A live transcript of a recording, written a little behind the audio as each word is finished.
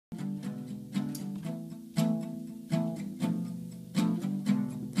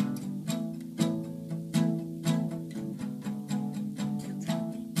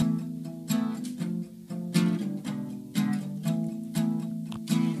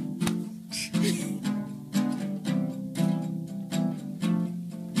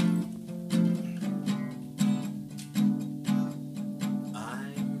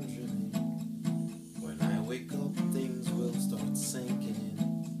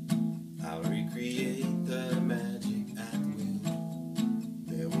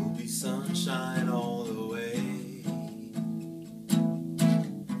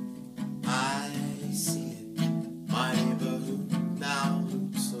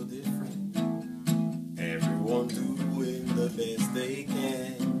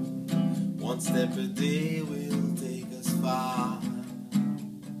every day will take us far.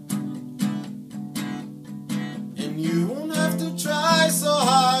 And you won't have to try so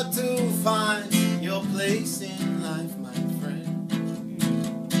hard to find your place in life, my friend.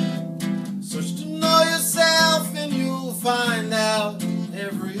 Search to know yourself and you'll find out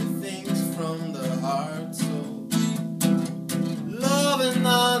everything's from the heart. So love and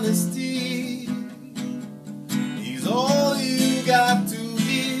honesty is all you got to give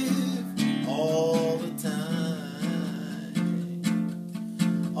all the time,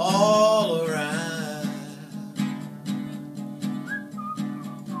 all around.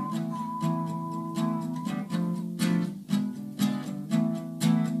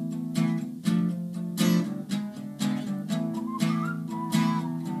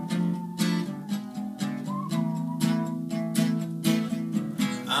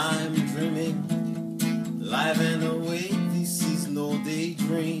 I'm dreaming, live and awake, this is no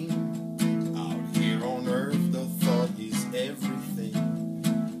daydream. Out here on earth the thought is everything.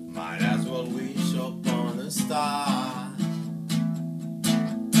 Might as well wish upon a star.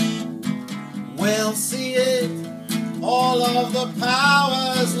 Well, see it, all of the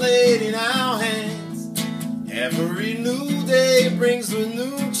powers laid in our hands. Every new day brings a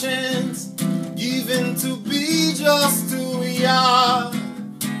new chance, given to be just who we are.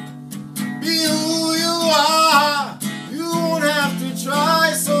 Be who you are. You won't have to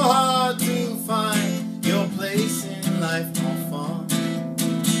try so hard to find your place in life more fun.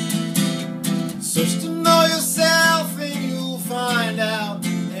 Search to know yourself and you'll find out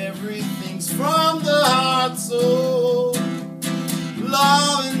everything's from the heart. So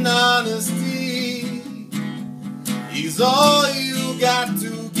love and honesty is all you got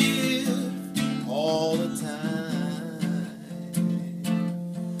to give all the time.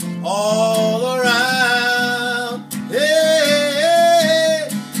 All